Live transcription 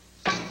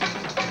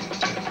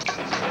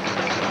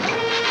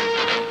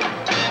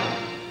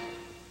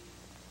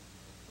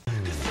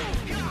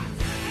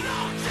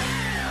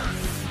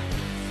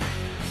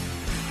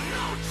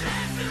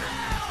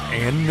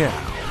And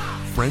now,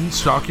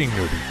 Friends Talking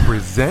Nerdy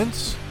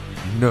presents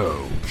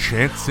No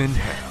Chance in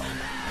Hell.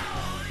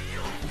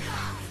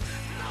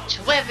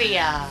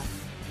 Trivia.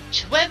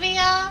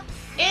 Trivia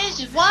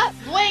is what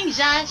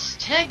brings us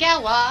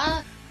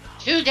together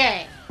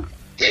today.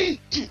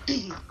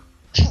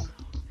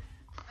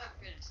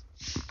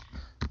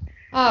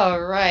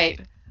 All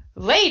right.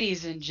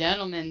 Ladies and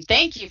gentlemen,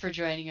 thank you for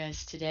joining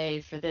us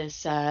today for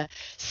this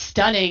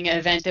stunning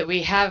event that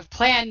we have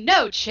planned.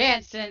 No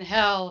Chance in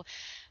Hell.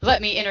 Let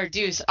me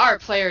introduce our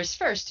players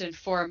first and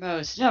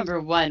foremost.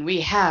 Number one, we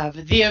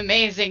have the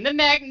amazing, the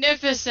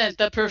magnificent,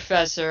 the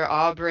Professor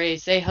Aubrey.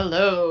 Say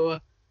hello.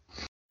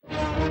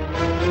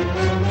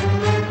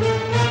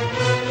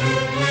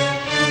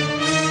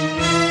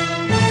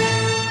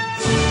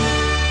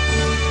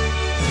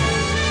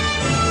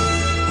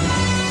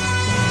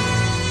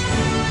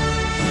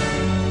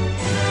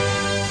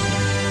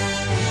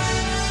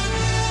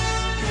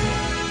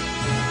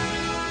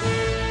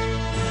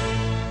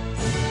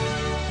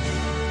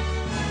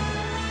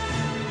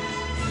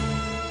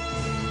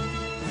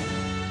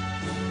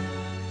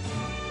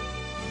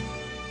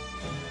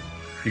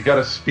 You got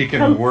to speak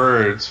in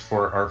words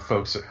for our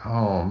folks at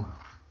home.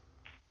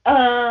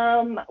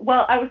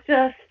 Well, I was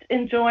just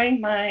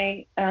enjoying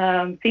my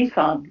theme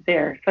song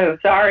there, so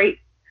sorry,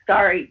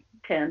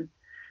 Tim.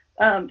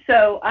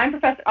 So I'm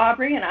Professor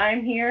Aubrey, and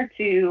I'm here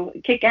to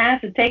kick ass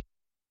and take.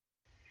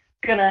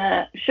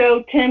 Gonna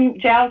show Tim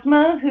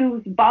Jousma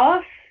who's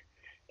boss,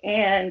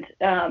 and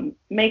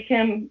make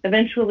him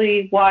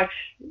eventually watch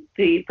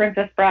The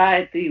Princess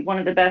Bride, one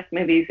of the best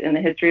movies in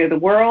the history of the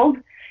world.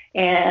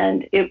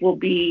 And it will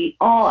be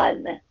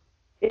on.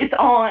 It's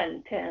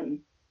on, Tim.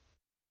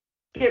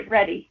 Get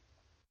ready.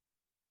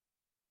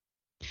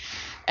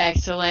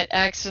 Excellent,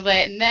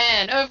 excellent. And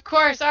then, of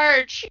course,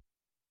 our chief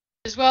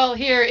as well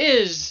here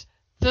is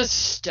the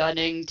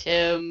stunning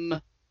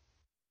Tim.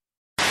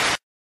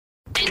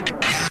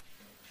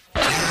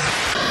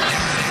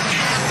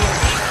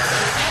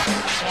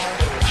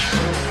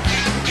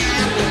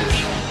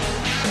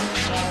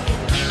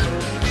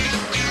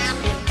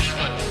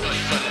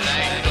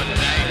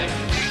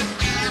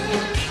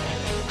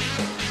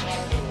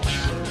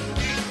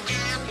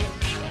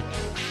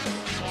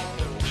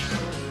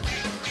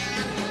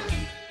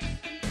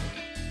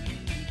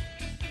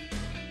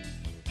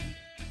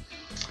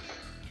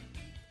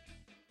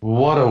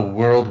 What a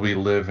world we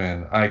live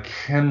in. I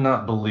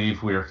cannot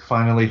believe we are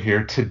finally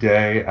here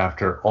today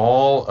after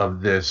all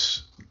of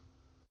this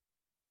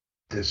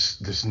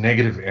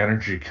negative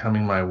energy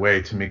coming my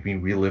way to make me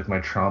relive my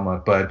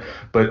trauma. But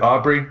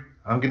Aubrey,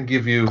 I'm gonna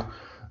give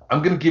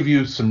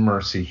you some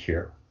mercy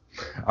here.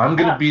 I'm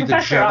gonna be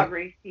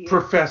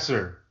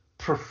Professor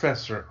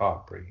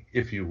Aubrey,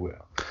 if you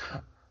will.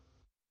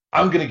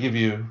 I'm gonna give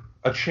you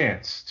a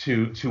chance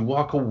to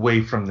walk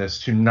away from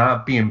this, to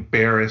not be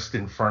embarrassed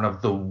in front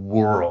of the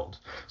world.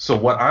 So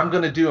what I'm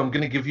going to do, I'm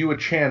going to give you a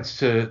chance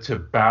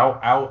to bow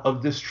out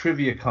of this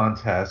trivia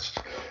contest,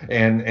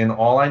 and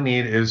all I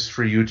need is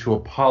for you to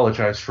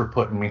apologize for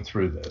putting me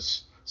through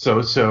this. So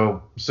it's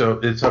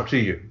up to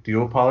you. Do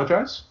you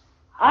apologize?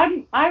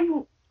 I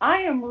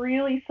am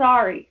really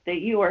sorry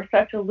that you are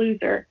such a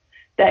loser,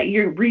 that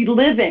you're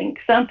reliving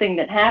something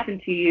that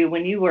happened to you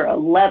when you were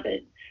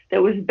 11.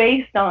 That was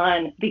based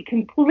on the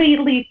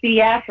completely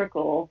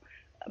theatrical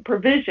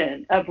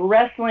provision of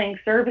wrestling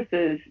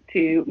services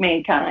to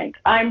mankind.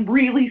 I'm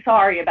really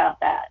sorry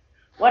about that.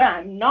 What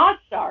I'm not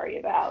sorry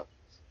about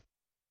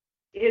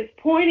is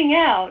pointing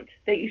out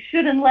that you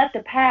shouldn't let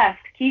the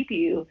past keep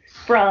you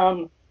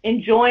from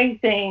enjoying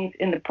things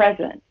in the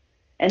present.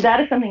 And that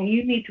is something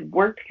you need to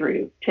work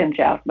through, Tim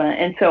Jousma.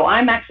 And so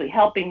I'm actually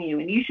helping you,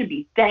 and you should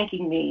be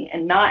thanking me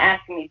and not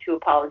asking me to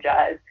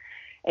apologize.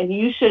 And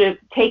you should have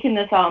taken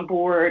this on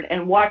board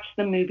and watched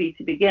the movie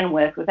to begin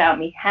with without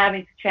me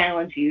having to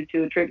challenge you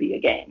to a trivia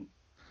game.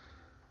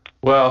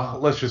 Well,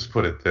 let's just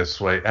put it this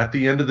way. At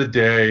the end of the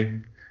day,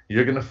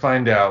 you're going to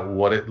find out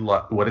what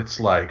it's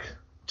like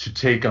to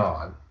take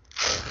on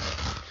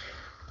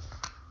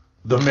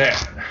the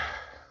man.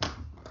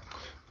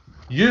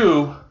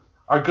 You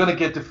are going to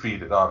get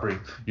defeated, Aubrey.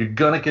 You're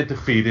going to get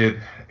defeated,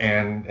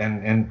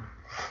 and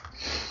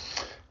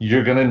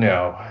you're going to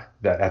know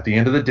that at the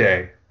end of the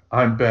day,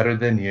 I'm better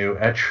than you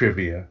at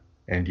trivia,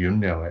 and you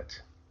know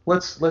it.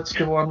 Let's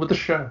go on with the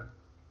show.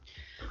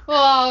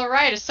 Well, all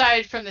right.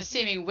 Aside from the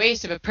seeming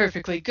waste of a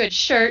perfectly good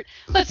shirt,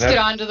 let's get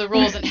on to the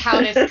rules and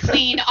how this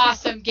clean,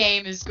 awesome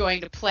game is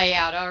going to play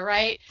out, all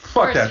right?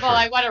 First of all,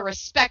 I want a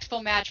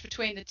respectful match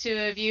between the two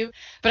of you,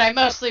 but I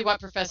mostly want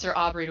Professor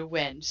Aubrey to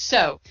win.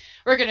 So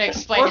we're going to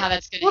explain how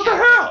that's going to happen.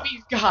 What the hell?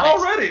 We've got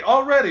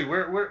already.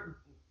 We're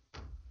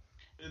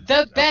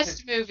the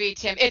best movie,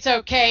 Tim. It's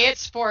okay.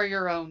 It's for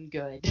your own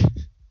good.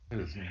 It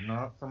is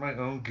not for my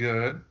own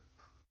good.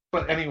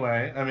 But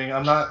anyway, I mean,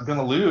 I'm not going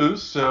to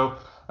lose, so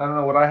I don't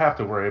know what I have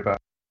to worry about.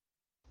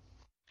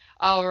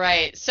 All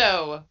right.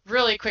 So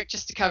really quick,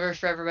 just to cover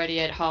for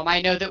everybody at home.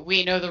 I know that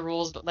we know the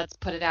rules, but let's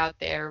put it out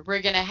there.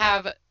 We're going to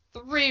have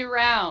 3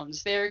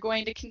 rounds. They're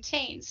going to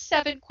contain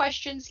 7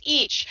 questions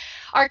each.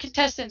 Our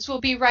contestants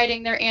will be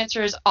writing their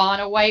answers on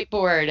a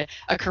whiteboard.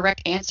 A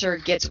correct answer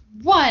gets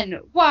 1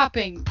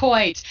 whopping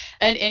point.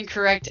 An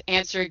incorrect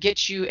answer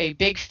gets you a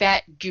big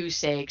fat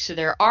goose egg. So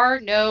there are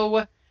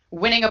no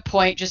winning a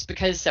point just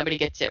because somebody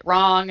gets it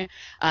wrong.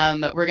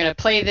 We're going to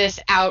play this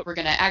out. We're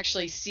going to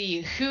actually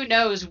see who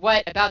knows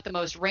what about the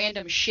most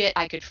random shit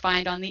I could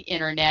find on the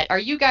internet. Are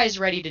you guys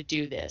ready to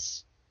do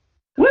this?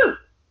 Woo!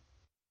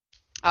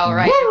 All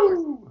right.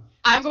 Woo!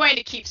 I'm going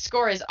to keep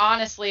score as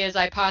honestly as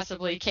I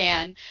possibly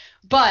can,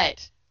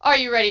 but are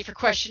you ready for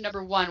question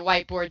number 1,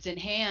 whiteboards in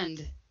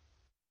hand?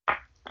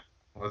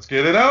 Let's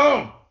get it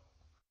on.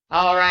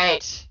 All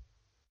right.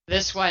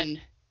 This one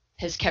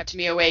has kept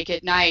me awake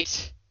at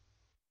night.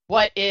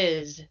 What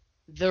is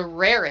the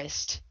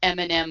rarest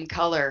M&M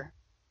color?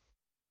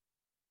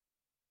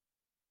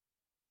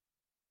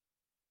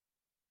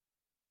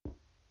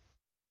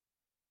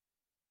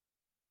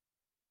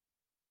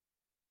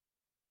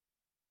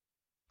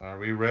 Are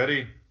we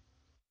ready?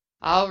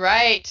 All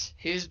right.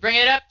 Who's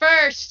bringing it up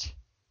first?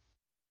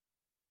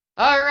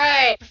 All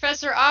right.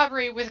 Professor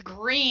Aubrey with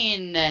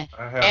green. I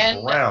have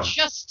And brown.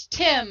 just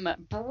Tim,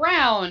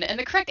 brown. And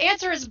the correct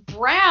answer is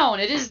brown.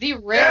 It is the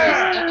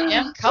rarest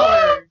M&M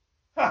color.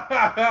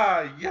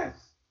 Yes.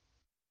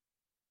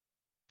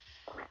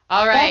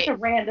 All right. That's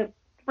a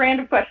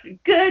random question.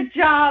 Good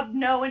job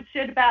knowing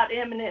shit about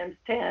M&Ms,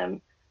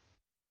 Tim.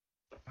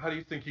 How do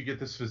you think you get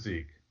this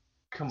physique?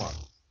 Come on.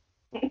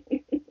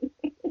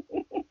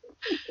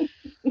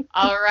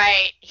 All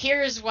right.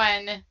 Here's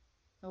one.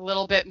 A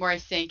little bit more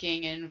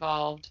thinking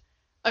involved.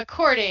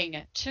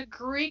 According to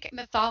Greek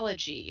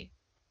mythology,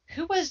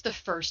 who was the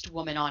first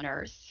woman on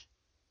Earth?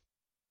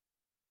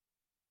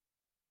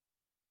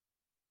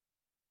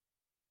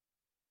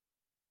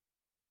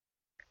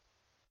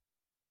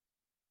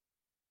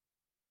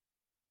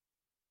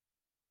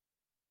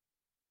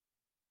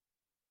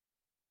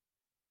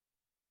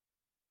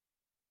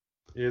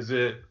 Is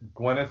it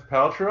Gwyneth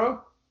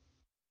Paltrow?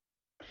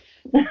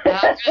 I'm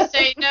going to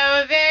say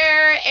no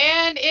there,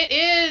 and it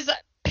is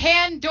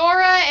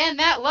Pandora and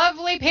that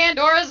lovely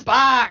Pandora's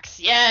box.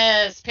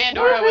 Yes,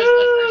 Pandora was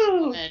the first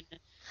woman.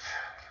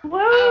 Woo!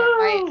 All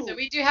right, so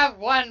we do have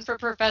 1 for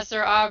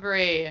Professor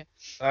Aubrey.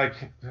 I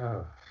can't.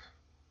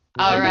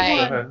 All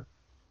right.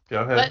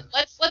 Go ahead.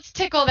 Let's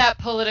tickle that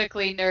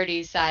politically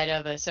nerdy side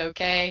of us,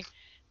 okay?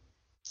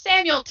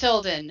 Samuel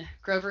Tilden,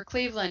 Grover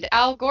Cleveland,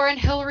 Al Gore, and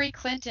Hillary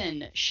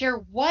Clinton share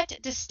what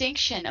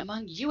distinction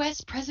among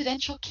U.S.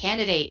 presidential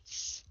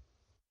candidates?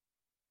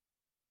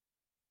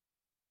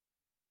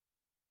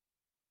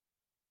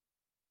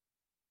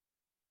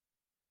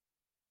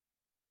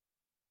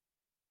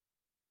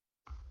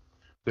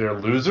 They're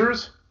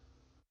losers?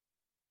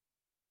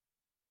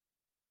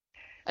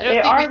 I don't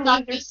They think we are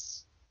thought losers.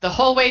 this the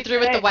whole way through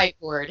with the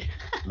whiteboard.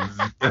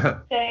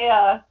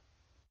 They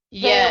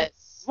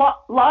Yes.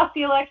 lost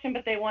the election,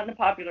 but they won the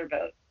popular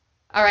vote.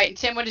 All right, and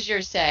Tim, what does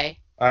yours say?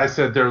 I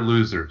said they're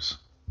losers.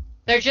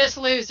 They're just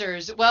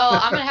losers. Well,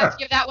 I'm going to have to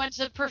give that one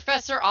to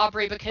Professor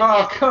Aubrey because Oh,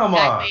 yes, come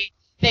on.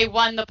 they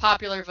won the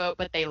popular vote,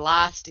 but they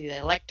lost the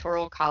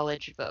electoral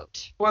college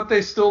vote. But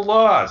they still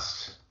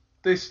lost.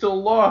 They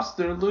still lost.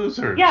 They're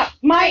losers. Yeah,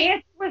 my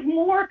answer was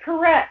more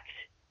correct.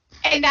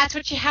 And that's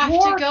what you have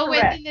More to go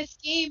correct. with in this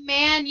game,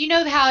 man. You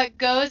know how it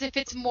goes. If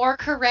it's more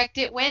correct,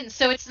 it wins.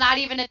 So it's not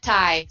even a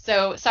tie.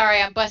 So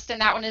sorry, I'm busting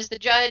that one as the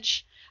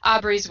judge.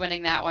 Aubrey's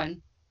winning that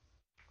one.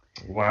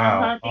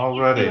 Wow. Get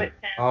Already. used to it,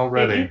 Tim.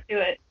 Already. Get used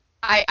to it.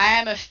 I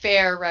am a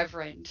fair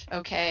reverend,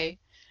 okay?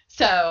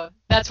 So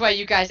that's why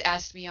you guys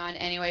asked me on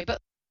anyway.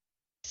 But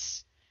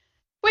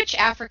which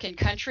African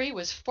country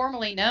was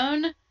formerly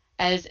known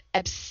as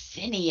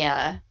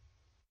Abyssinia?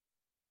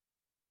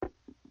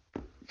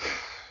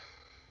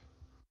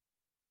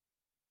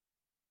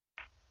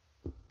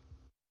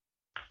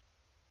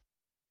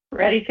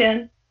 Ready,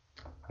 Tim?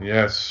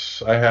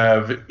 Yes. I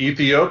have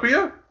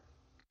Ethiopia?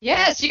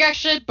 Yes, you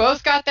actually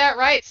both got that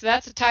right, so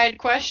that's a tied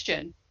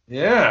question.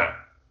 Yeah.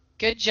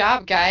 Good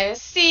job,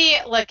 guys. See,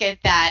 look at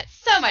that.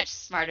 So much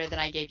smarter than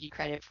I gave you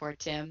credit for,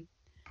 Tim.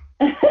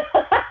 What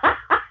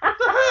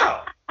the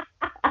hell?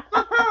 What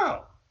the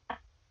hell?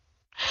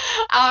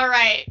 All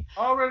right.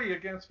 Already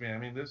against me. I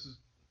mean, this is.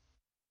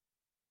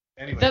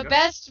 Anyway. The go-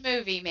 best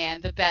movie,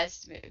 man. The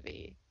best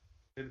movie.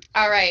 It-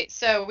 All right,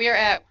 so we're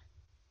at.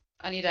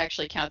 I need to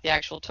actually count the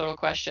actual total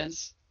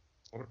questions.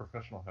 What a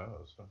professional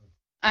host.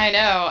 I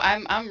know.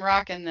 I'm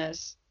rocking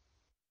this.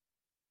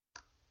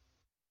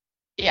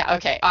 Yeah,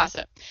 okay,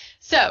 awesome.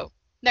 So,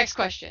 next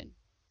question.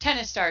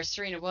 Tennis star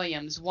Serena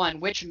Williams won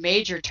which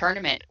major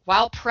tournament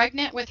while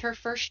pregnant with her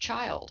first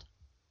child?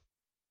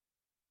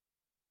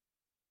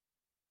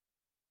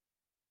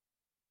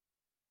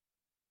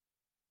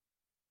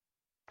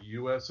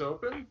 U.S.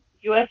 Open?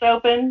 U.S.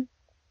 Open.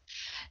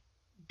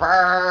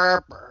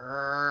 Brr,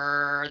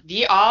 brr.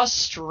 The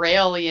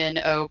Australian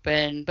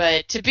Open.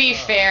 But to be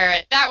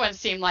fair, that one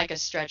seemed like a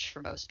stretch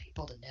for most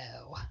people to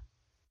know.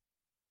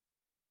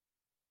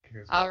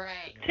 All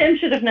right. Tim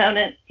should have known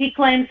it. He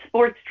claims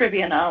sports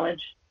trivia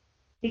knowledge.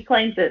 He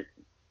claims it.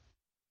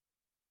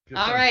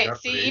 All right.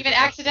 See, even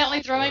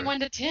accidentally throwing one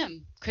to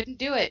Tim. Couldn't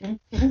do it.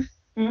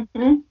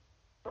 Mm-hmm.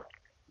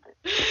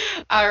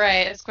 All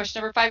right. That's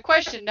question number 5.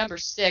 Question number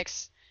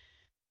 6.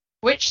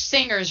 Which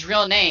singer's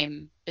real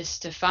name is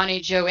Stefani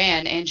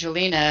Joanne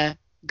Angelina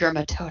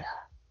Gurmatota?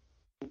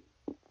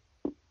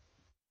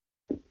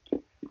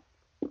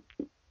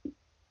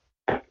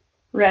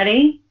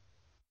 Ready?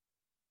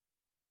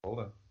 Hold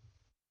on.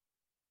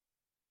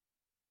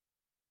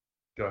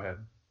 Go ahead.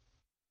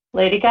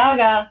 Lady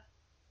Gaga.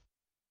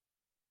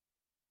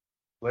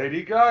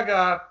 Lady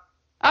Gaga.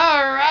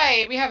 All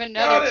right. We have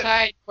another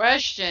tied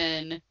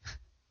question.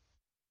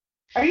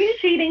 Are you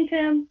cheating,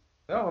 Tim?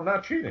 No, I'm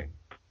not cheating.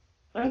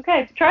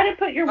 Okay. Try to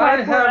put your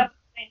whiteboard up at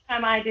the same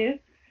time I do.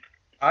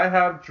 I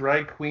have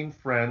drag queen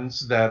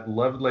friends that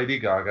loved Lady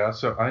Gaga,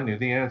 so I knew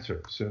the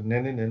answer. So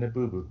nana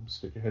boo boo,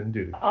 stick your head and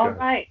do it. All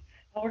right.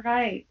 All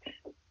right.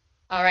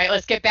 All right.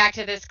 Let's get back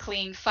to this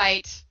clean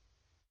fight.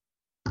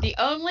 The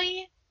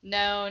only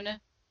known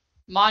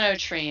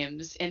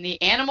monotremes in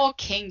the animal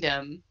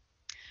kingdom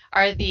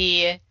are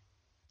the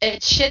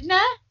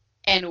echidna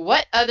and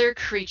what other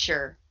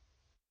creature?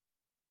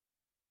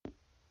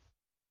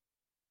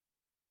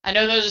 I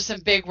know those are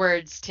some big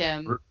words,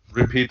 Tim.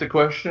 Repeat the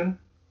question.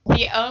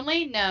 The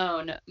only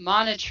known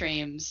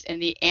monotremes in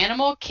the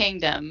animal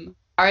kingdom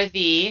are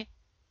the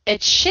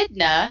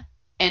echidna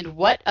and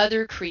what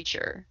other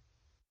creature?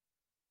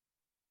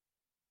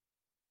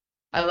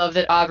 I love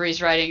that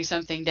Aubrey's writing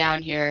something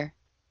down here.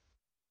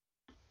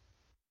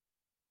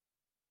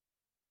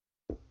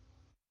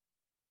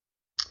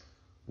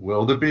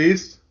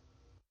 Wildebeest?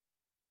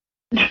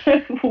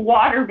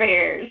 Water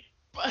bears.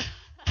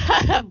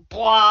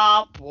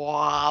 Bwomp,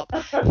 bwomp.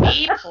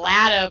 The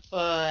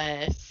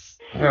platypus.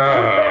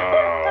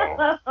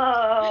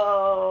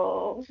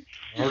 Oh.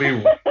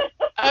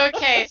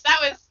 Okay, so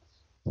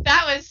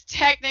that was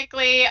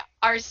technically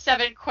our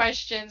 7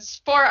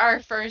 questions for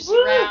our first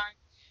round.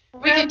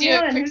 We can do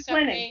a quick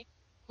summary.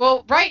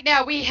 Well, right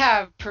now we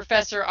have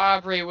Professor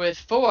Aubrey with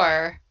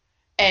 4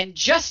 and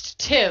just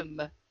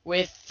Tim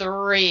with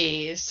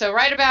 3. So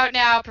right about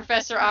now,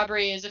 Professor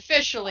Aubrey is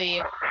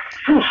officially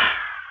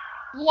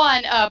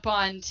 1 up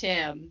on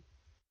Tim.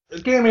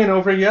 The game ain't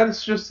over yet.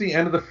 It's just the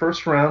end of the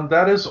first round.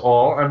 That is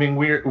all. I mean,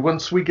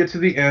 once we get to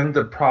the end,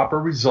 the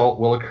proper result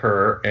will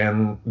occur,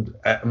 and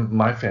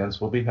my fans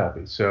will be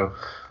happy. So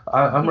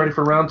I'm ready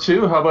for round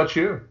 2. How about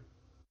you?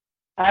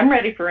 I'm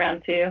ready for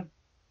round 2.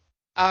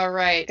 All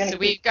right. So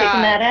we've got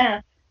kicking that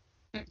ass.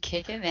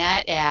 Kicking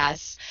that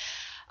ass.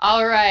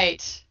 All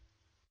right.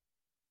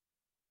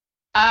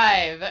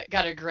 I've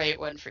got a great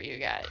one for you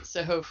guys.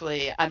 So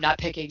hopefully I'm not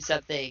picking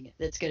something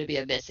that's going to be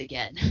a miss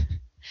again.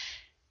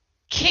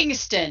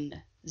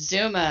 Kingston,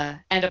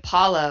 Zuma, and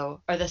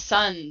Apollo are the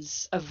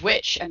sons of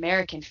which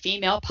American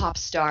female pop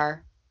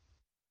star?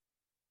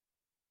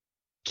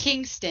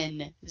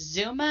 Kingston,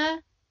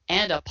 Zuma,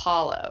 and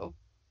Apollo.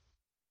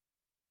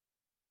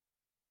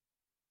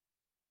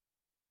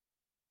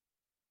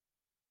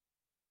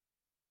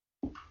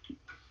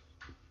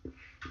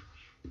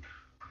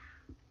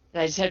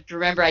 I just have to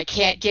remember I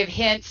can't give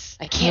hints.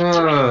 I can't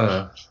do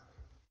anything.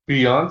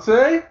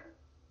 Beyonce?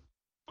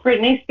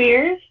 Britney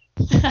Spears?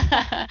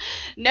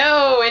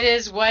 No, it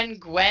is one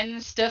Gwen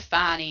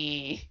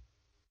Stefani.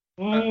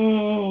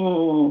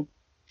 Mm.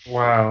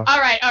 Wow. All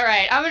right.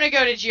 I'm gonna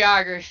go to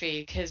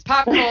geography because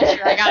pop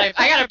culture. I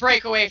gotta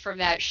break away from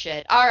that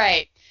shit. All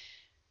right.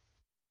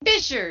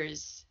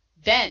 Fissures,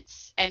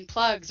 vents, and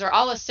plugs are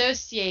all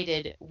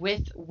associated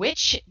with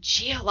which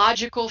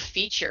geological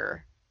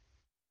feature?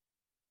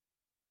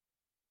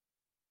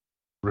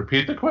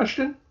 Repeat the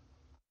question.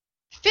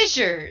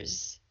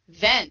 Fissures,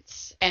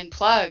 vents, and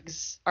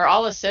plugs are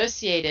all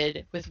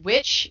associated with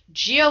which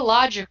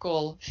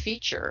geological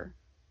feature?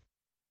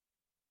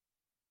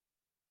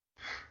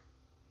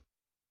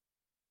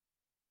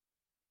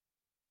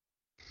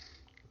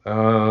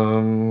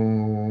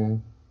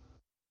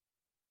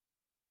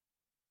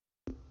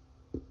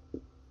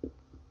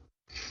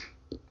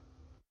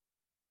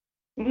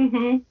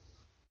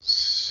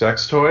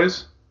 Sex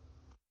toys?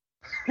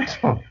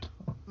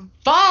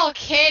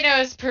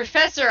 Volcanoes,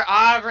 Professor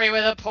Aubrey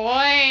with a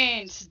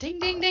point. Ding,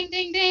 ding, ding,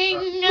 ding, ding.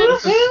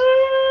 This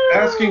is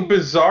asking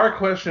bizarre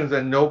questions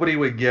that nobody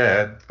would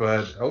get,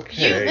 but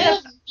okay. You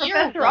live near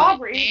Professor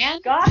Aubrey man.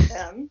 got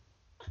them.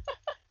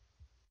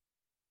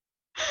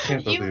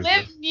 You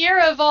live near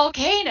a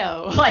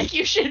volcano. Like,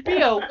 you should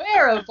be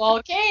aware of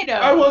volcanoes.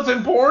 I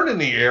wasn't born in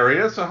the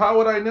area, so how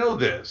would I know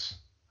this?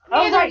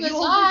 Oh, right. You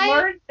only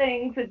learn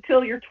things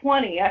until you're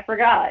 20. I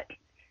forgot.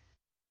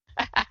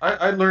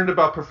 I learned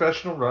about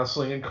professional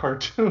wrestling and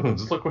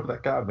cartoons. Look where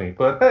that got me.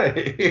 But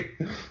hey.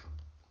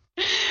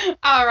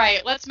 All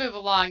right, let's move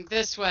along.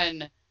 This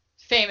one,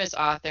 famous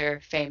author,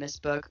 famous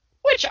book.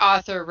 Which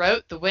author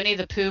wrote the Winnie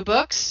the Pooh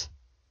books?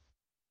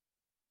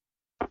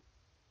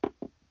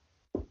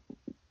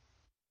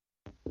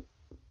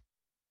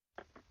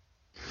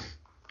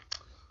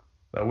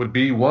 That would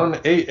be one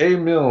A.A.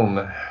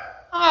 Milne.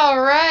 All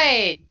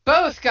right,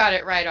 both got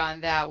it right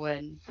on that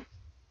one.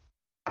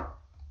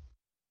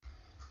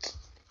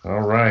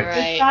 All right.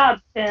 Good job,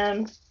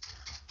 Tim.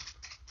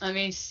 Let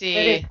me see.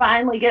 Did it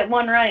finally get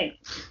one right?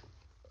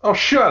 Oh,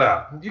 shut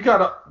up. You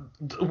gotta,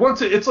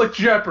 it's like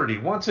Jeopardy,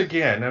 once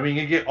again. I mean,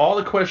 you get all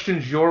the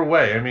questions your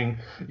way. I mean,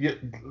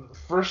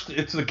 first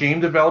it's the game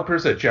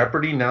developers at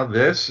Jeopardy, now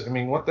this. I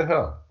mean, what the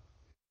hell?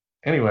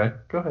 Anyway,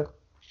 go ahead.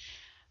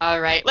 All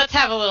right, let's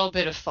have a little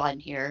bit of fun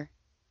here.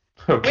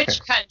 Okay.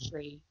 Which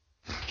country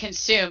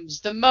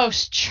consumes the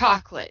most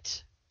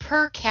chocolate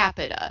per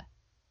capita?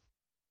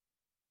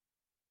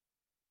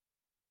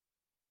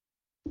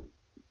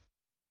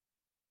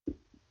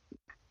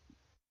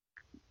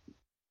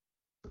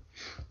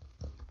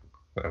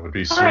 That would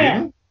be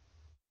Sweden.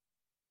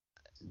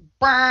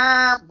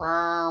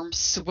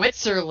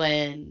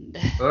 Switzerland.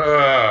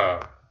 I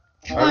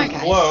Come on,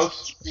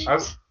 was guys.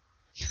 close.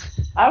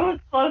 I was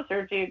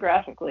closer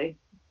geographically.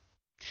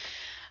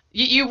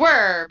 You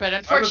were, but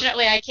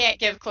unfortunately I can't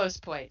give close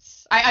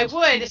points. I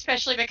would,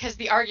 especially because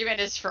the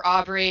argument is for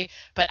Aubrey,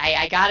 but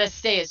I gotta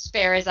stay as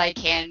fair as I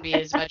can be,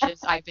 as much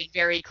as I've been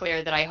very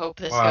clear that I hope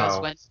this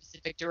goes one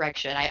specific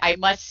direction. I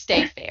must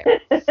stay fair.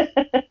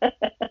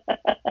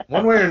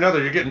 One way or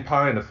another, you're getting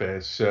pie in the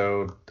face,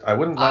 so I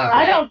wouldn't laugh.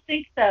 I don't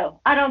think so.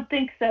 I don't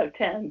think so,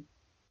 Tim.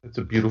 It's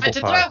a beautiful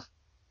pie.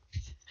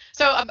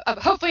 So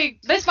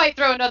hopefully this might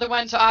throw another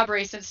one to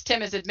Aubrey, since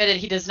Tim has admitted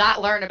he does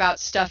not learn about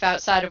stuff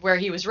outside of where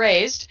he was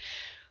raised.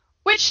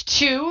 Which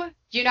 2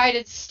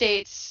 United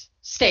States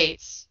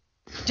states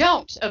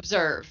don't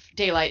observe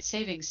daylight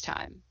savings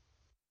time?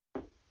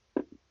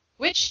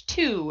 Which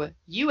 2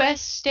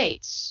 U.S.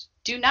 states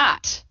do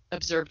not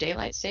observe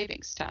daylight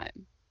savings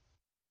time?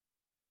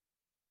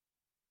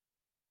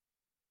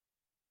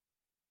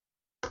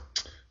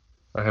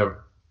 I have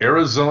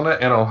Arizona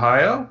and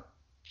Ohio.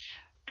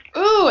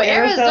 Ooh,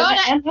 Arizona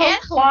and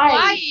Hawaii.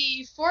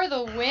 Hawaii for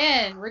the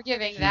win. We're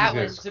giving that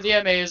one to the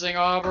amazing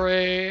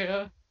Aubrey.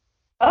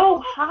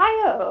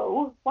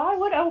 Ohio? Why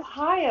would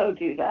Ohio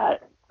do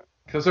that?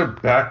 Because they're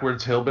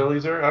backwards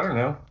hillbillies, or I don't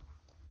know.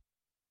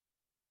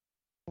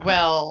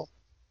 Well,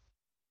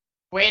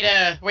 way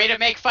to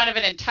make fun of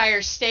an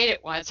entire state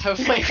at once.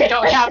 Hopefully we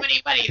don't have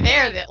anybody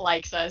there that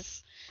likes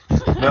us.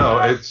 No,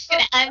 it's... I'm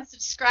going to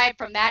unsubscribe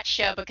from that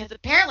show because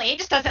apparently he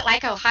just doesn't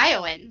like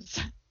Ohioans.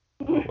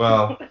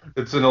 Well,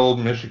 it's an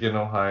old Michigan,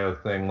 Ohio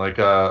thing, like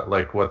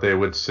what they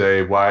would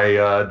say. Why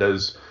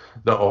does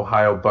the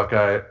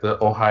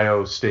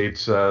Ohio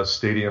State's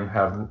stadium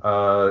have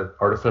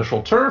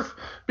artificial turf?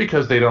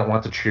 Because they don't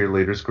want the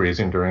cheerleaders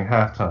grazing during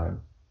halftime.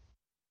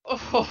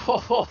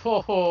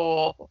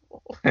 Oh.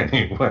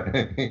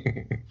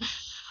 Anyway.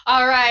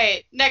 All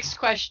right, next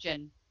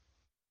question.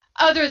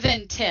 Other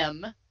than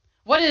Tim,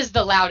 what is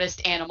the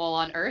loudest animal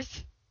on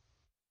Earth?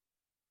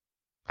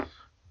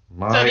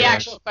 So the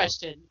actual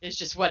question is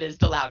just, what is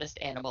the loudest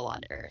animal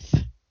on Earth?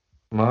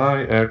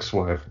 My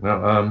ex-wife.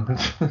 No,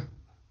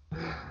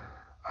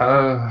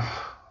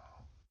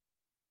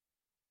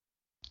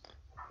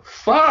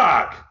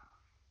 fuck!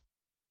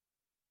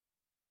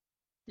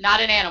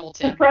 Not an animal,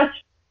 Tim.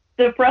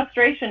 The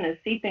frustration is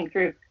seeping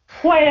through.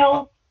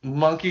 Whale.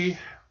 Monkey.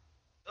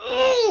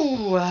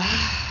 Ooh.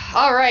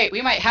 All right,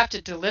 we might have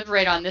to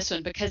deliberate on this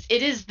one because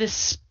it is the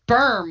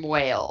sperm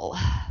whale.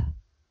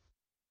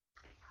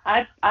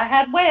 I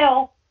had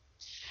whale.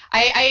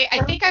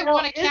 I think I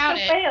want to count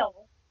it.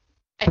 Whale.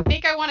 I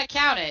think I want to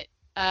count it.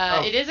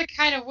 It is a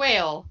kind of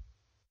whale.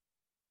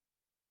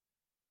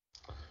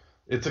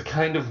 It's a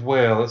kind of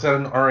whale. Is that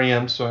an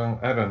REM song?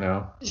 I don't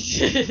know.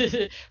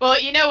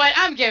 Well, you know what?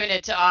 I'm giving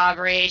it to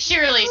Aubrey. She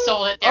really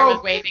sold it there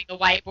with waving the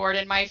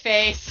whiteboard in my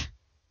face.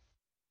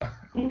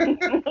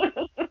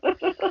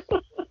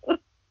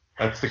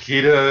 That's the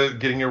key to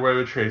getting your way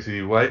with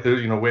Tracy.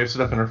 Waves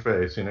it up in her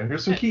face.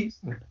 Here's some keys.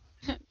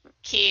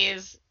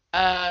 Keys,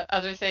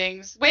 other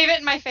things. Wave it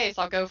in my face.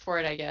 I'll go for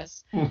it, I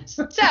guess.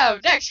 So,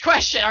 next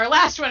question, our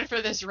last one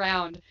for this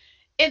round.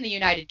 In the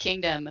United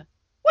Kingdom,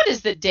 what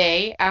is the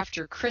day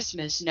after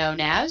Christmas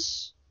known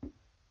as?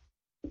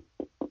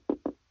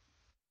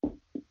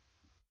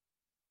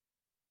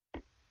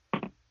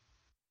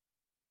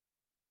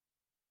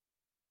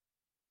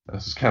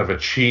 This is kind of a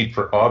cheat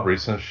for Aubrey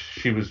since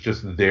she was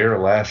just there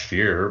last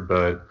year,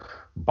 but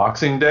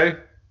Boxing Day?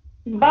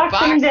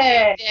 Boxing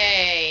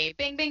Day.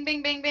 Bing, bing,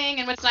 bing, bing, bing.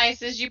 And what's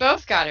nice is you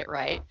both got it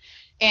right.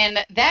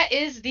 And that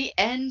is the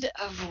end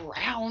of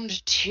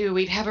round 2.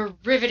 We have a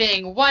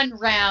riveting 1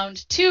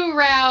 round, 2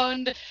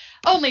 round,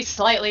 only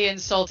slightly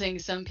insulting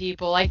some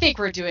people. I think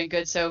we're doing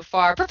good so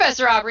far.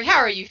 Professor Aubrey, how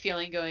are you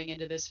feeling going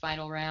into this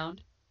final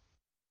round?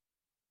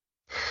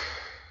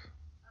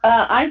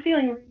 I'm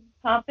feeling really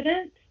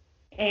confident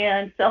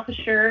and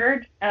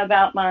self-assured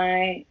about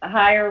my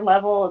higher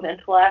level of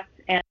intellect.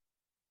 And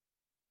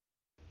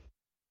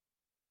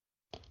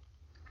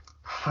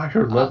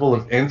higher level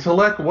of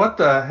intellect? What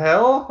the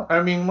hell?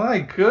 I mean, my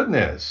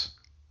goodness.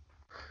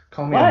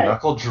 Call me a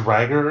knuckle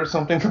dragger or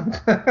something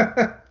like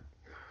that?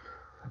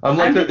 I'm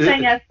just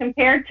saying, as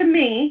compared to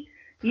me,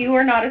 you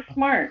are not as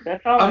smart.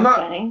 That's all I'm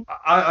saying.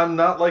 I'm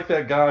not like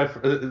that guy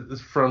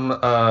from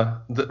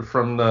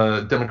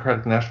the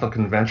Democratic National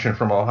Convention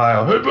from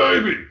Ohio. Hey,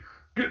 baby!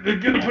 Get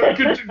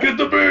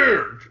the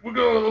beer. We're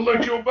gonna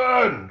elect Joe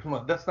Biden. Come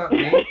on, that's not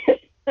me.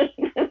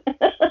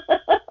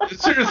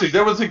 Seriously,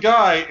 there was a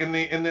guy in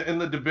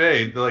the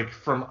debate, like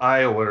from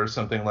Iowa or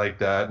something like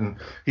that, and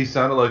he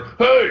sounded like,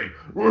 "Hey,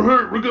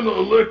 we're gonna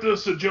elect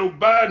us a Joe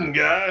Biden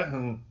guy,"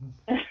 and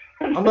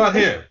I'm not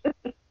him.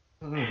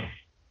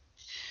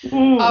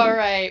 All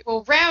right.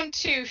 Well, round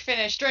 2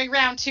 finished. During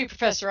round 2,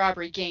 Professor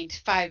Aubrey gained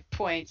 5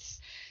 points.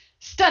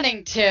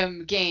 Stunning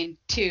Tim gained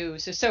 2.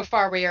 So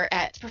far we are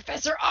at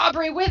Professor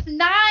Aubrey with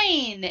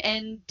 9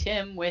 and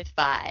Tim with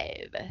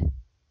 5.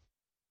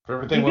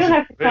 Everything You're gonna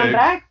have to big. come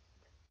back.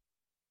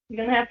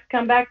 You're gonna have to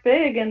come back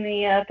big in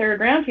the third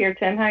round here,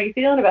 Tim. How are you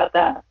feeling about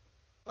that?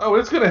 Oh,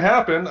 it's gonna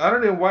happen. I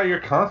don't know why you're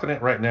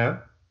confident right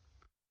now.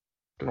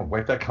 I'm gonna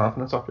wipe that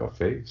confidence off your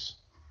face.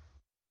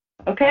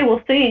 Okay,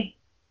 we'll see.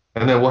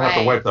 And then we'll have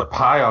to wipe the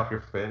pie off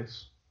your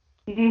face.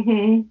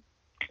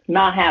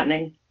 Not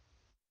happening.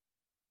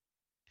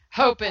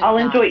 Hoping I'll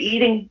not. enjoy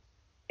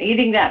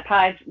eating that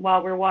pie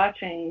while we're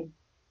watching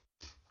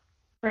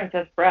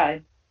Princess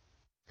Bride.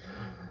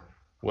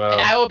 Well,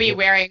 and I will be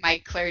wearing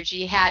my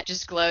clergy hat,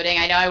 just gloating.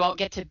 I know I won't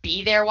get to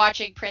be there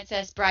watching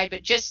Princess Bride,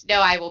 but just know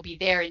I will be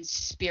there in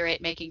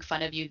spirit, making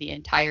fun of you the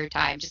entire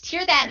time. Just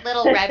hear that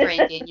little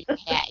reverend in your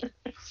head.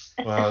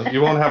 Well,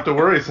 you won't have to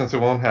worry since it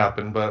won't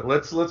happen. But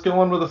let's go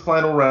on with the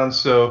final round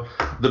so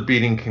the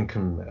beating can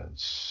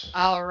commence.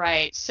 All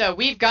right, so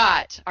we've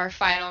got our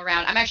final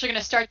round. I'm actually going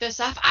to start this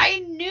off. I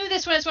knew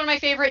this one is one of my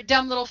favorite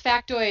dumb little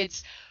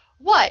factoids.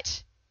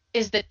 What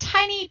is the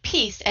tiny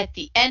piece at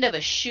the end of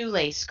a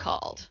shoelace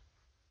called?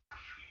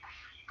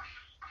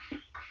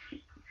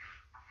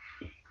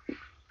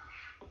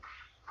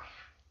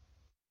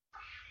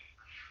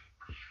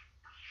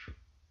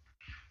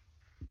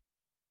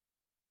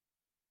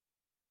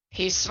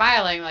 He's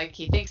smiling like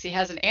he thinks he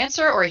has an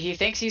answer or he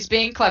thinks he's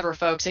being clever,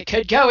 folks. It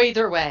could go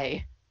either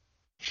way.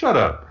 Shut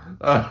up.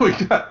 We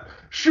got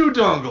shoe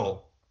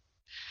dongle.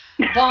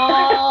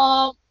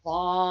 Bomp,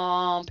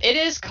 bomp. It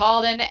is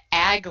called an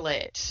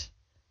aglet.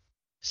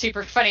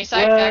 Super funny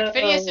side fact.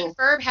 Phineas and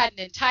Ferb had an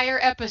entire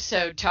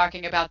episode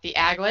talking about the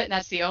aglet, and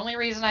that's the only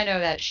reason I know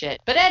that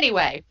shit. But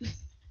anyway.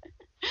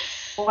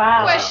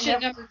 Wow. Question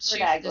number 2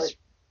 for this.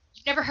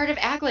 You've never heard of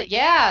aglet?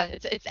 Yeah,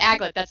 it's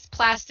aglet. That's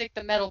plastic,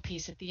 the metal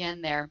piece at the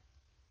end there.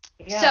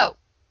 Yeah. So,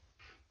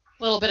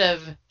 a little bit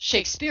of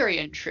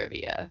Shakespearean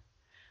trivia.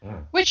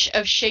 Which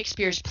of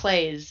Shakespeare's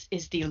plays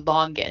is the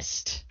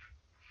longest?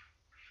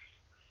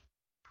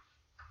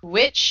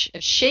 Which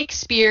of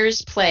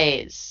Shakespeare's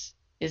plays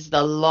is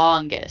the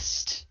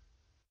longest?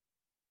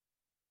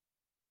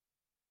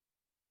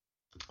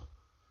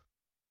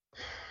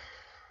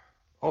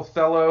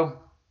 Othello.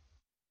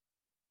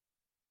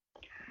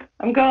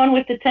 I'm going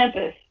with The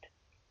Tempest.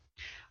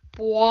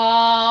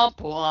 Womp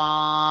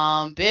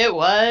womp. It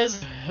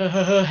was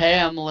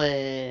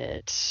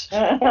Hamlet.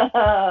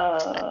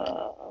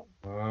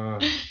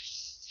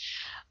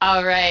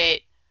 All right.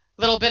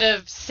 Little bit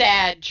of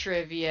sad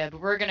trivia, but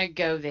we're going to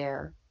go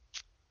there.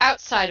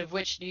 Outside of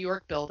which New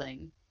York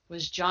building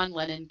was John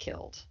Lennon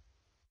killed?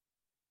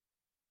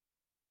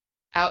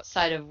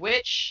 Outside of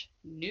which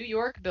New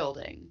York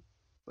building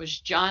was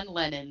John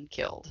Lennon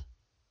killed?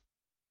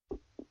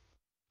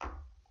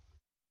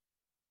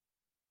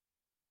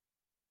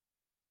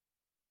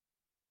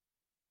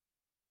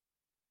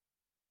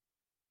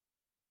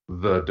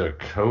 The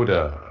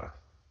Dakota.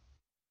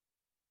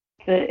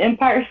 The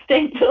Empire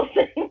State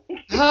Building.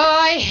 Oh,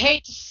 I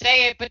hate to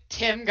say it, but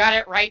Tim got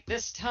it right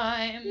this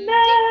time. No.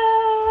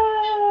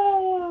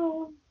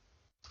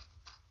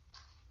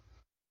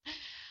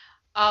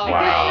 All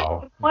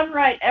Wow. right. One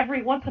right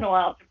every once in a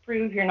while to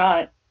prove you're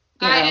not.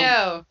 I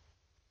know.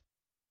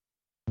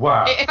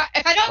 Wow.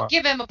 If I don't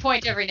give him a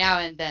point every now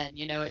and then,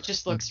 it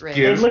just looks rigged.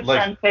 It looks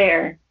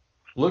unfair.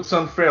 Looks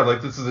unfair,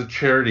 like this is a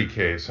charity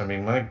case. I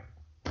mean,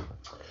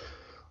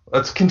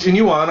 let's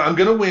continue on. I'm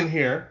going to win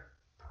here.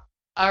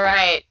 All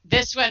right.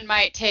 This one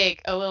might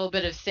take a little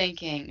bit of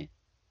thinking,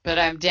 but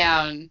I'm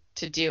down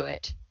to do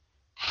it.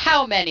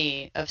 How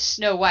many of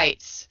Snow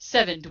White's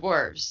 7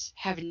 dwarves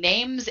have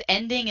names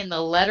ending in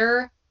the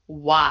letter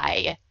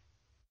Y?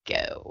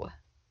 Go.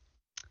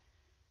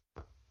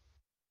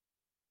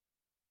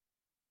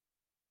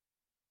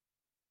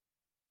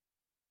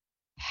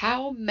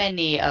 How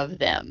many of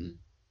them?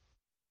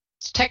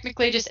 It's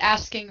technically just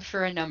asking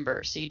for a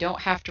number, so you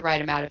don't have to write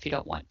them out if you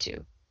don't want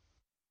to.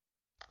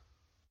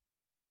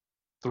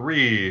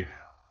 3.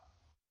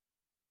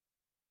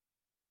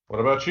 What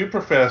about you,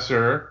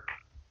 Professor?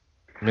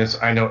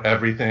 Miss I Know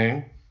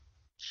Everything.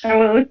 I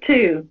went with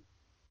 2.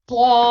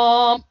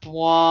 Blomp,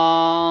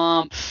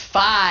 blomp.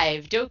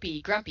 5.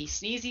 Dopey, grumpy,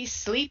 sneezy,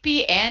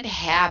 sleepy, and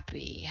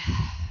happy.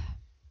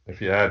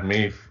 If you add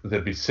me,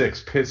 that'd be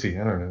 6. Pissy,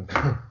 I don't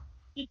know.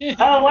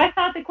 Oh, I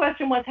thought the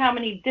question was how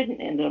many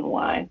didn't end in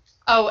Y.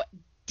 Oh,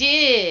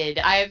 did.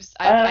 Maybe I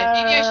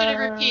should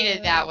have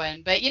repeated that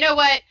one. But you know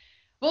what?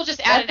 We'll just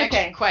add an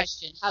extra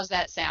question. How's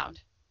that sound?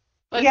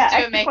 Let's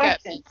do a makeup.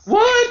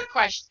 What?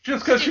 Question.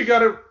 Just because she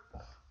got it.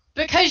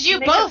 Because you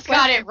both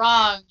got it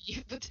wrong.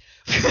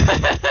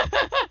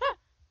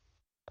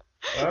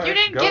 All You right,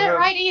 didn't go get it ahead.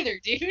 right either,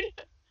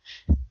 dude.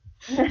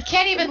 You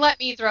can't even let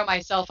me throw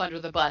myself under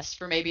the bus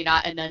for maybe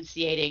not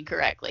enunciating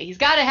correctly. He's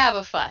got to have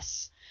a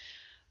fuss.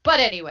 But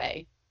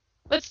anyway,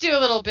 let's do a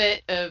little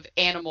bit of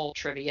animal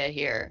trivia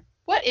here.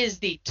 What is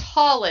the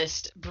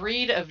tallest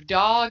breed of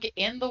dog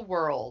in the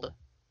world?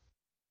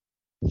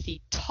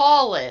 The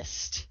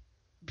tallest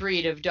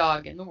breed of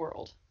dog in the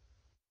world.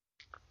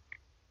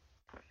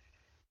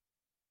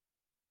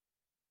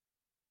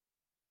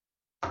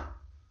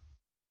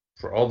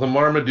 For all the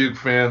Marmaduke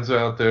fans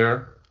out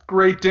there,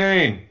 Great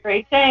Dane.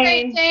 Great Great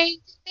Dane. Dane.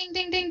 Ding,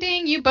 ding, ding,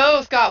 ding. You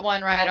both got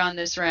one right on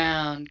this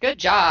round. Good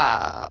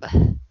job.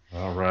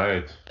 All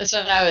right. That's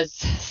when I was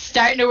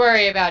starting to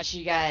worry about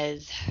you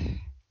guys.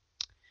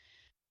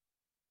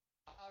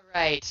 All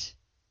right.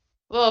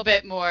 A little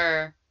bit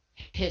more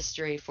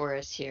history for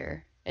us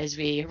here as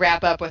we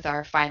wrap up with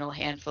our final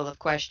handful of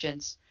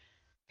questions.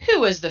 Who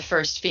was the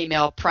first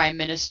female Prime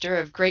Minister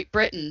of Great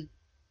Britain?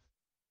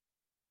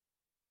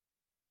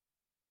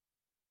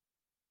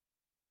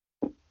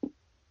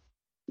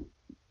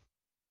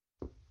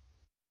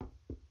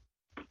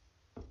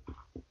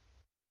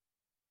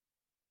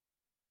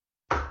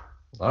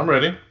 I'm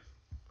ready.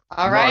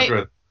 All right.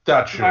 Margaret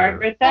Thatcher.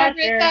 Margaret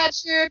Margaret Thatcher.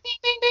 Thatcher. Bing,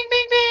 bing, bing,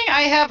 bing, bing.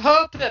 I have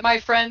hope that my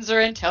friends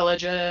are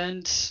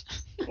intelligent.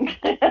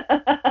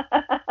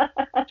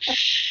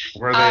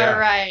 Where are they All at?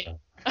 right.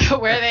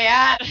 Where are they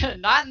at?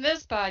 Not in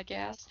this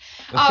podcast.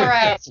 All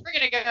right. So we're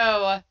going to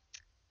go.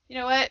 You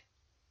know what?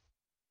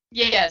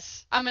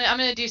 Yes. I'm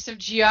gonna do some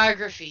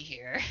geography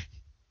here.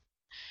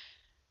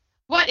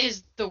 What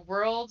is the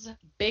world's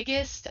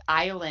biggest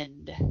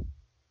island?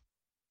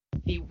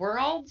 The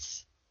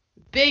world's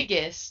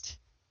biggest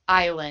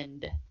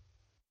island.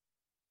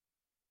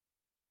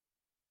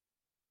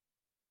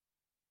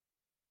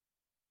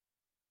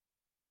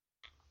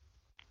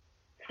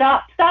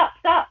 Stop.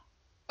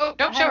 Oh,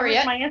 don't I show haven't her written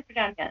yet. my answer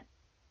down yet.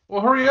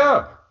 Well, hurry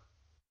up.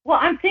 Well,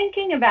 I'm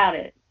thinking about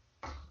it.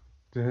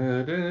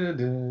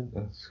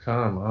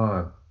 Come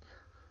on.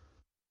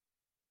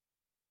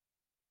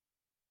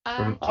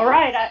 All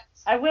right,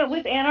 I went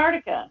with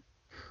Antarctica.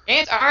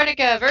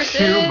 Antarctica versus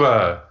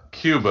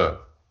Cuba.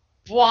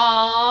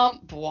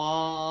 Bwomp,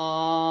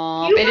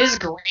 bwomp. Cuba? It is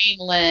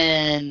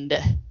Greenland.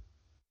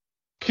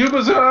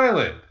 Cuba's an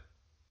island.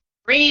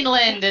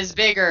 Greenland is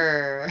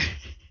bigger.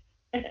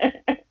 You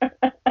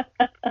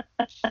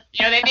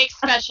know, they make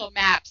special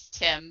maps,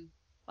 Tim,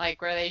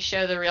 like where they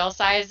show the real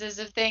sizes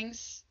of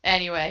things.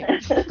 Anyway.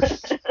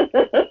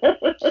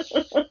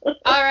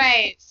 All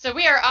right, so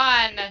we are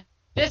on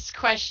this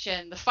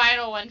question, the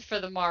final one for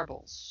the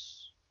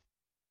marbles.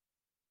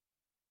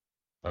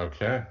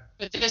 Okay.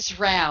 For this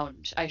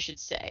round, I should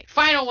say.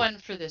 Final one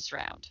for this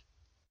round.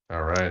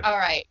 All right. All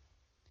right.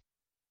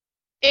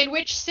 In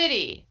which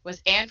city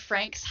was Anne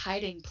Frank's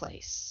hiding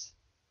place?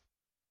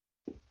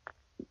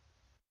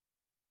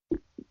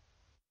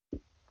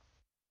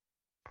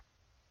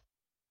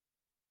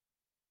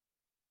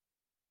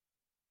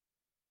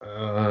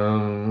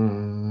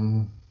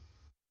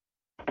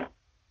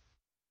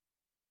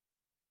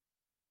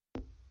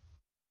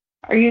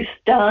 Are you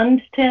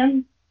stunned,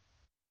 Tim?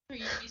 Are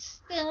you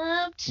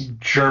stumped?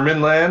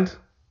 German land.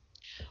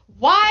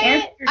 Why?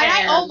 Amsterdam.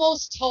 I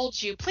almost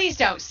told you, please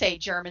don't say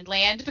German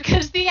land,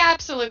 because the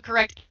absolute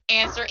correct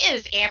answer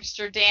is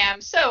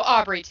Amsterdam. So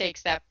Aubrey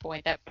takes that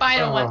point, that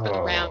final one for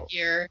the round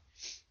here.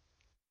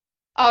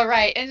 All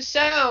right, and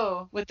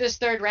so with this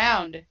third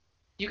round,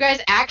 you guys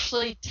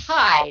actually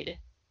tied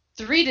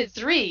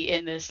 3-3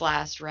 in this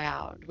last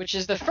round, which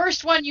is the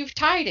first one you've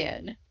tied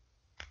in.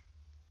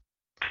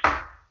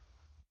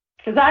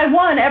 Because I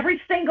won every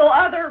single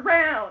other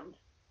round.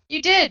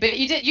 You did, but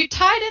you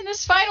tied in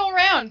this final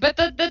round, but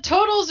the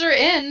totals are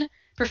in.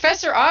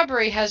 Professor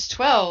Aubrey has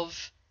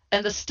 12,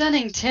 and the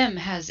stunning Tim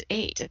has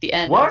 8 at the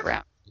end What? of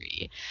round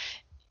 3.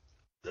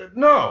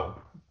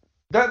 No.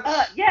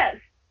 That's Yes.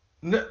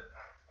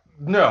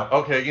 no.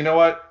 Okay. You know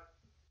what?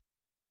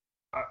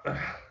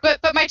 But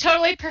my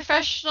totally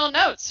professional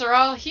notes are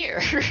all here.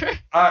 Then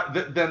I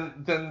you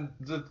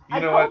know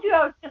told what? you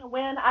I was going to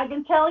win. I've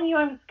been telling you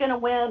I was going to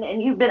win,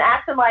 and you've been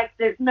acting like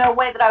there's no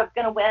way that I was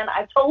going to win.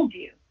 I told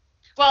you.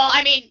 Well,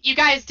 I mean, you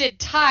guys did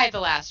tie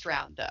the last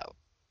round, though.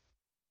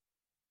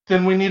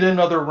 Then we need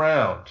another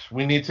round.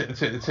 We need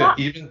to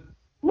even.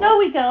 No,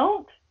 we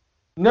don't.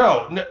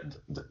 No.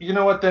 You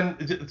know what? Then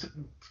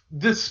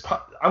this.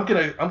 I'm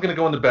gonna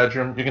go in the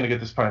bedroom. You're gonna get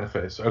this pie in the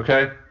face.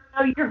 Okay?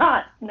 No, you're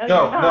not. No,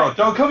 No. you're not.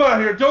 Don't come out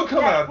here. Don't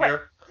come Yeah, out wait.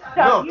 here.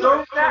 No, No, you don't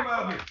are come not-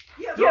 out here.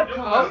 You- Don't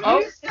come out oh.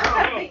 here.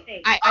 Disgusting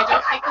me. I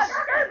don't think this is...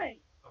 Disturbing.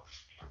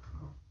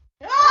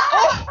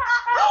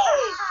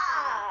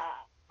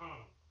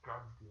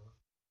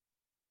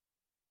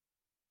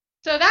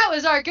 So that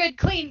was our good,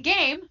 clean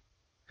game.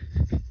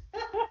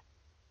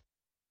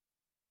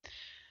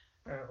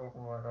 I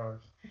open my eyes.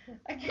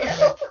 I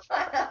can't open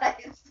my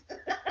eyes.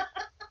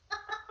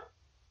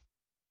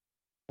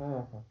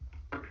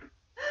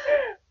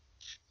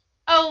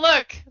 Oh,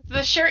 look,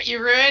 the shirt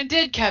you ruined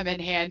did come in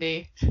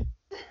handy.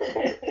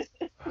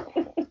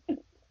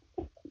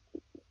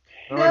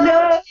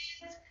 No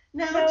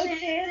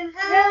chance in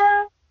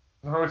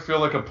Now I feel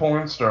like a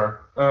porn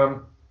star.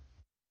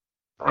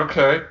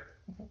 Okay.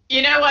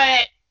 You know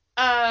what?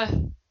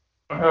 Oh.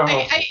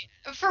 I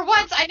for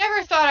once, I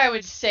never thought I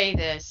would say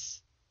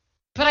this,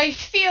 but I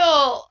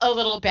feel a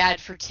little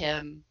bad for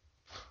Tim.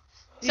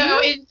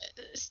 So,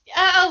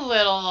 a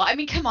little. I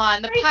mean, come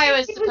on. The pie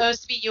was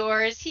supposed to be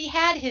yours. He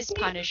had his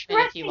punishment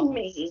if he lost.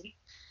 Me.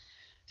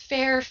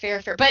 Fair.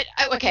 But,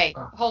 okay,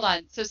 hold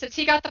on. So, since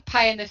he got the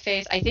pie in the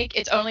face, I think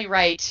it's only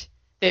right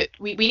that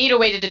we need a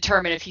way to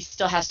determine if he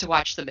still has to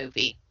watch the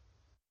movie.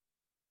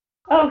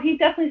 Oh, he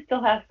definitely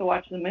still has to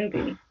watch the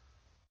movie.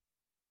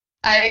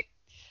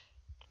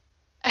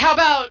 How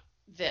about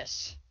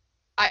this?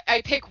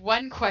 I pick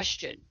one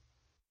question.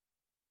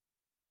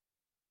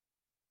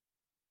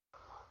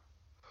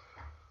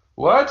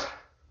 What?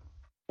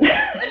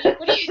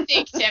 What do you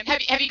think, Tim?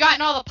 Have you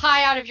gotten all the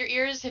pie out of your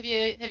ears? Have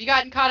you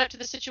gotten caught up to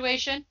the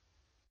situation?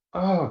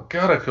 Oh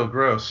God, I feel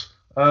gross.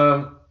 Got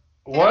a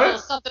What? little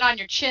something on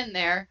your chin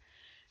there.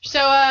 So,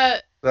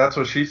 That's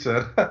what she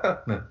said.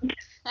 that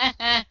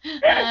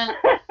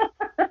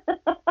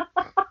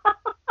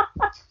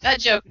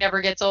joke never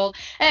gets old.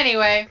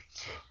 Anyway,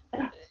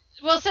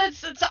 well,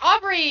 since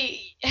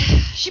Aubrey,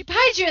 she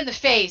pied you in the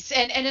face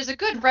and is a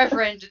good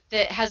reverend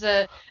that has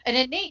an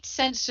innate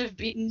sense of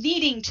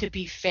needing to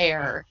be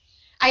fair.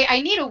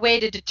 I need a way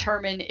to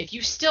determine if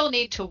you still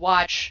need to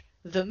watch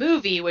the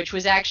movie, which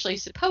was actually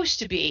supposed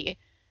to be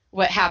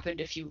what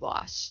happened if you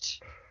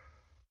lost.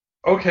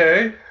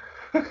 Okay.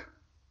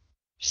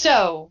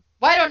 So,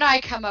 why don't I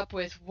come up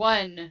with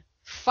one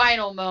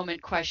final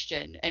moment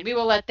question, and we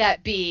will let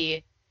that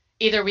be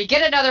either we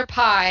get another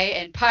pie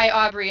and pie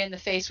Aubrey in the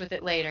face with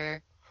it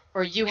later,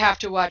 or you have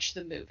to watch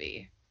the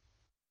movie.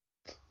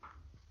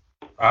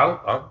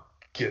 I'll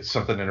get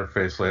something in her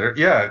face later.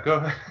 Yeah, go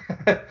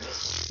ahead.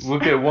 We'll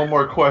get one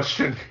more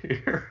question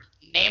here.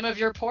 Name of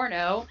your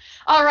porno.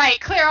 All right,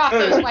 clear off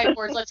those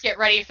whiteboards. Let's get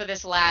ready for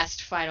this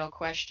last final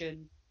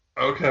question.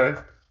 Okay.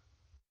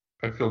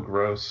 I feel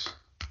gross.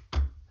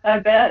 I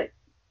bet.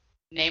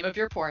 Name of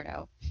your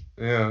porno.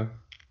 Yeah.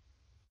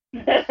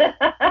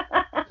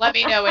 Let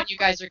me know when you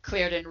guys are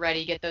cleared and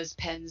ready. Get those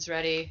pens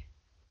ready.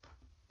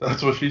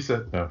 That's what she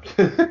said. No.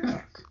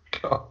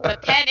 The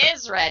pen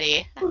is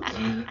ready.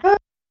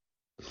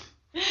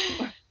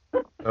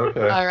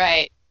 Okay. All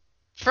right.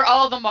 For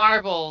all the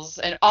marbles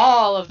and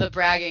all of the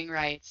bragging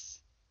rights.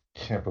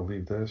 Can't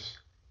believe this.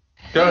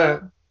 Go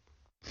ahead.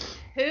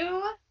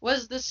 Who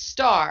was the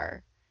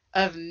star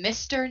of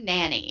Mr.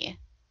 Nanny?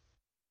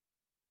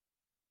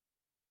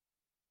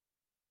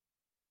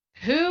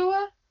 Who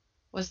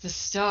was the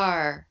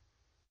star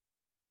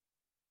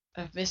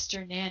of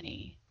Mr.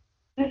 Nanny?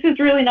 This is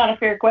really not a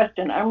fair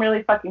question. I'm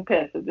really fucking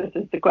pissed if this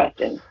is the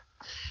question.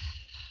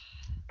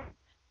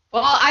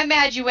 Well, I'm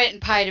mad you went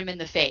and pied him in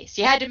the face.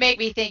 You had to make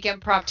me think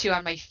impromptu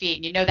on my feet,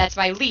 and you know that's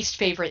my least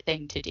favorite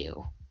thing to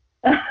do.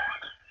 I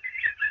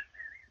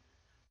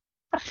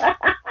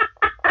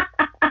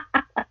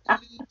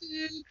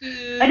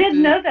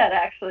didn't know that,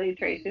 actually,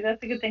 Tracy.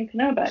 That's a good thing to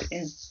know about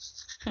you.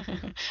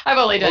 I've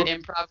only done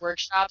improv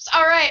workshops.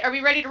 All right, are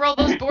we ready to roll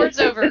those boards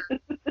over?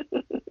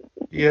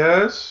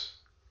 Yes.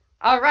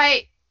 All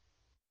right.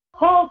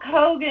 Hulk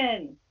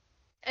Hogan.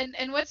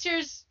 And what's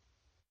yours?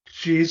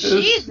 Jesus.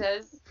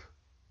 Jesus.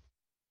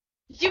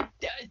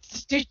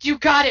 You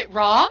got it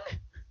wrong?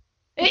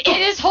 It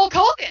is Hulk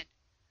Hogan.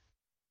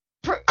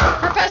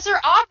 Professor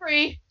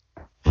Aubrey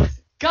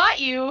got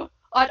you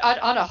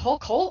on a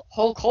Hulk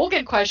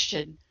Hogan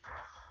question.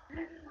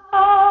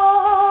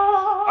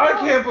 Oh. I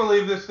can't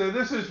believe this thing.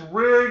 This is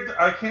rigged.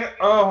 I can't.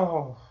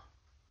 Oh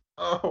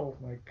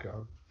my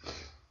God.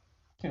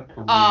 Can't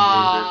believe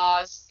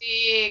Aw,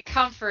 see,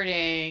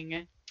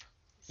 comforting.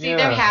 See, Yeah.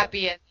 they're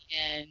happy at the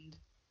end.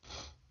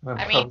 it.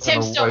 I mean,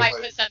 Tim still might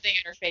put something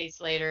in her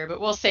face later, but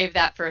we'll save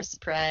that for a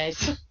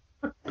surprise.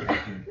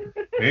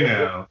 Hey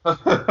now.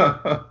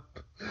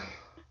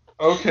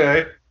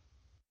 Okay.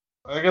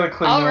 I gotta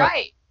clean All up.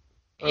 right.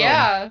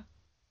 Yeah.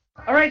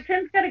 All right,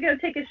 Tim's got to go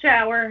take a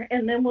shower,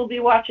 and then we'll be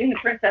watching The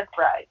Princess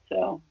Bride.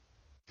 So.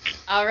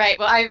 All right.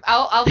 Well,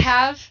 I'll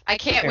have. I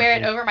can't wear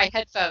it over my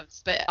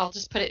headphones, but I'll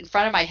just put it in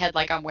front of my head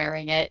like I'm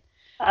wearing it.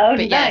 Oh,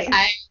 But nice.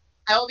 yes,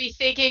 I will be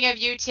thinking of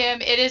you,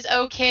 Tim. It is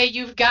okay.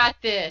 You've got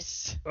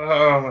this.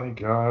 Oh my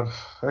God.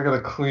 I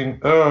gotta clean.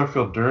 Oh, I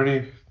feel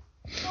dirty.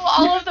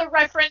 All of the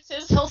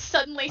references he'll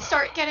suddenly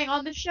start getting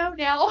on the show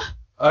now.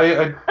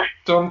 I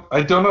don't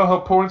know how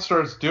porn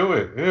stars do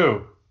it.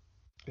 Ew.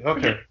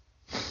 Okay.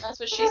 That's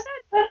what she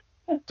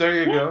said. There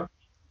you go.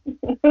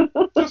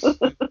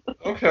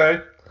 Okay.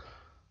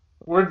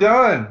 We're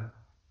done.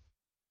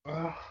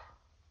 Oh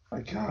my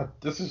God.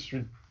 This is.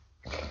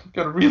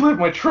 Gotta relive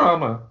my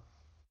trauma.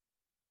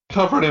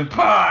 Covered in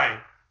pie.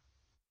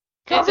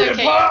 It's Covered in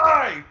okay.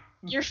 pie.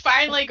 You're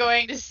finally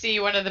going to see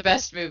one of the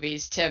best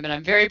movies, Tim, and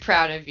I'm very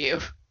proud of you.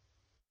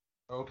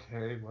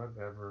 Okay,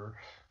 whatever.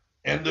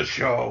 End the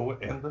show.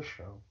 End the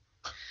show.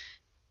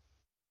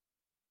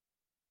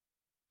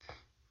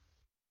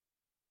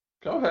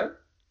 Go ahead.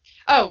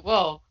 Oh,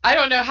 well, I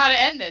don't know how to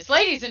end this.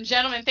 Ladies and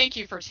gentlemen, thank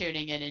you for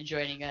tuning in and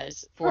joining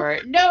us for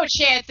No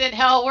Chance in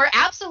Hell, where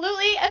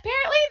apparently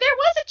there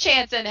was a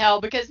chance in hell,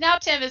 because now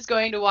Tim is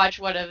going to watch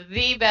one of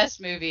the best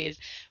movies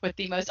with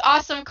the most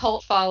awesome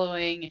cult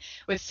following,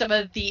 with some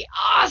of the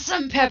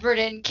awesome peppered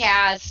in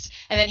cast,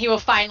 and then he will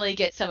finally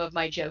get some of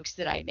my jokes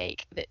that I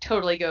make that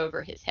totally go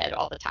over his head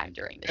all the time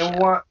during the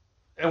show.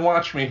 And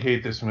watch me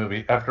hate this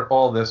movie. After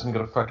all this, I'm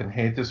going to fucking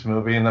hate this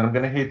movie, and then I'm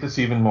going to hate this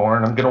even more,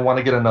 and I'm going to want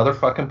to get another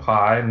fucking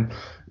pie, and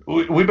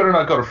we better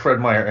not go to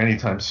Fred Meyer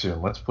anytime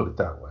soon. Let's put it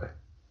that way.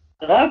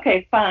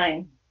 Okay,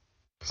 fine.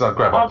 Because I'll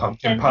grab a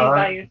pumpkin pie. You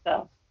by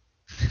yourself.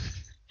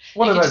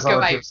 You can just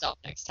go by yourself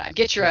next time.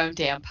 Get your own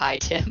damn pie,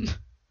 Tim.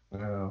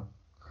 Yeah.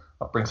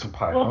 I'll bring some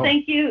pie. Well,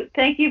 thank you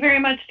very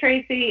much,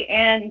 Tracy.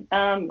 And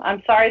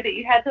I'm sorry that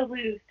you had to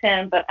lose,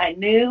 Tim, but I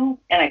knew,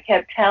 and I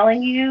kept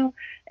telling you,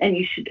 and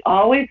you should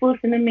always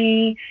listen to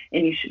me,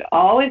 and you should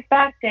always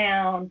back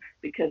down,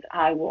 because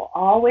I will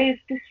always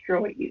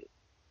destroy you.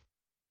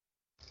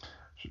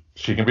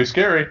 She can be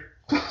scary.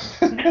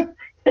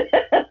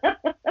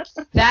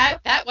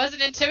 That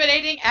wasn't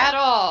intimidating at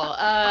all.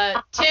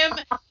 Tim,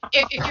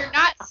 if you're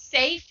not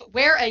safe,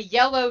 wear a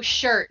yellow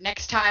shirt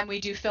next time we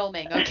do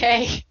filming,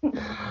 okay?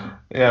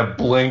 Yeah,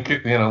 blink,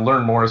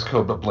 learn Morse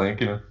code, but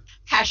blink,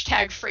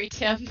 Hashtag free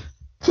Tim.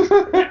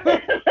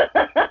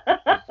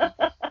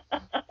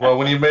 Well,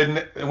 when you've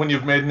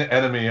made an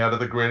enemy out of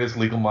the greatest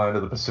legal mind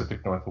of the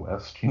Pacific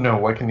Northwest,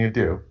 what can you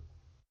do?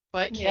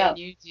 What can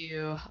you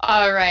do?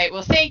 All right.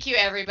 Well, thank you,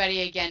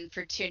 everybody, again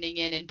for tuning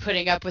in and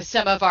putting up with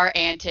some of our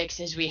antics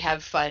as we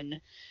have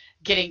fun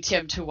getting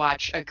Tim to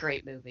watch a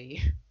great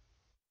movie.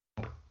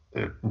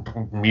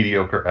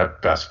 Mediocre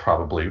at best,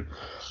 probably.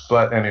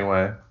 But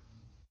anyway.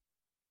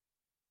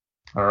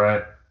 All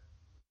right.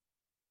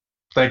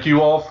 Thank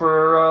you all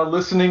for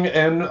listening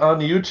and on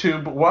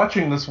YouTube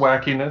watching this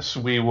wackiness.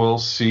 We will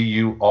see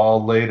you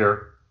all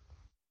later.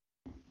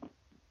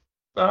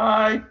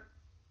 Bye.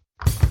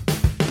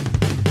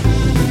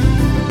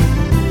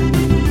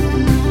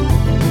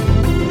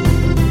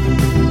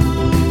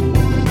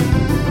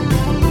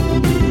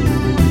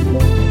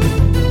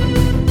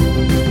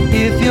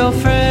 If your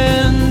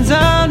friends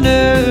are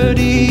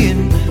nerdy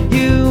and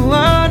you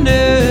are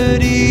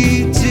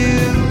nerdy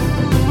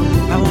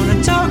too, I want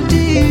to talk to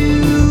you.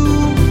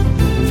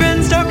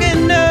 Friends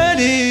Talking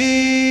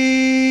Nerdy.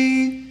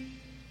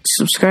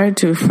 Subscribe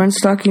to Friends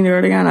Talking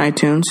Nerdy on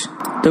iTunes,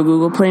 the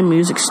Google Play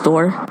Music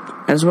Store,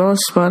 as well as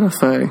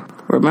Spotify.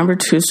 Remember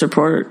to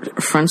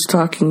support Friends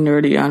Talking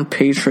Nerdy on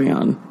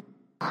Patreon.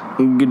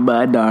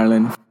 Goodbye,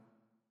 darling.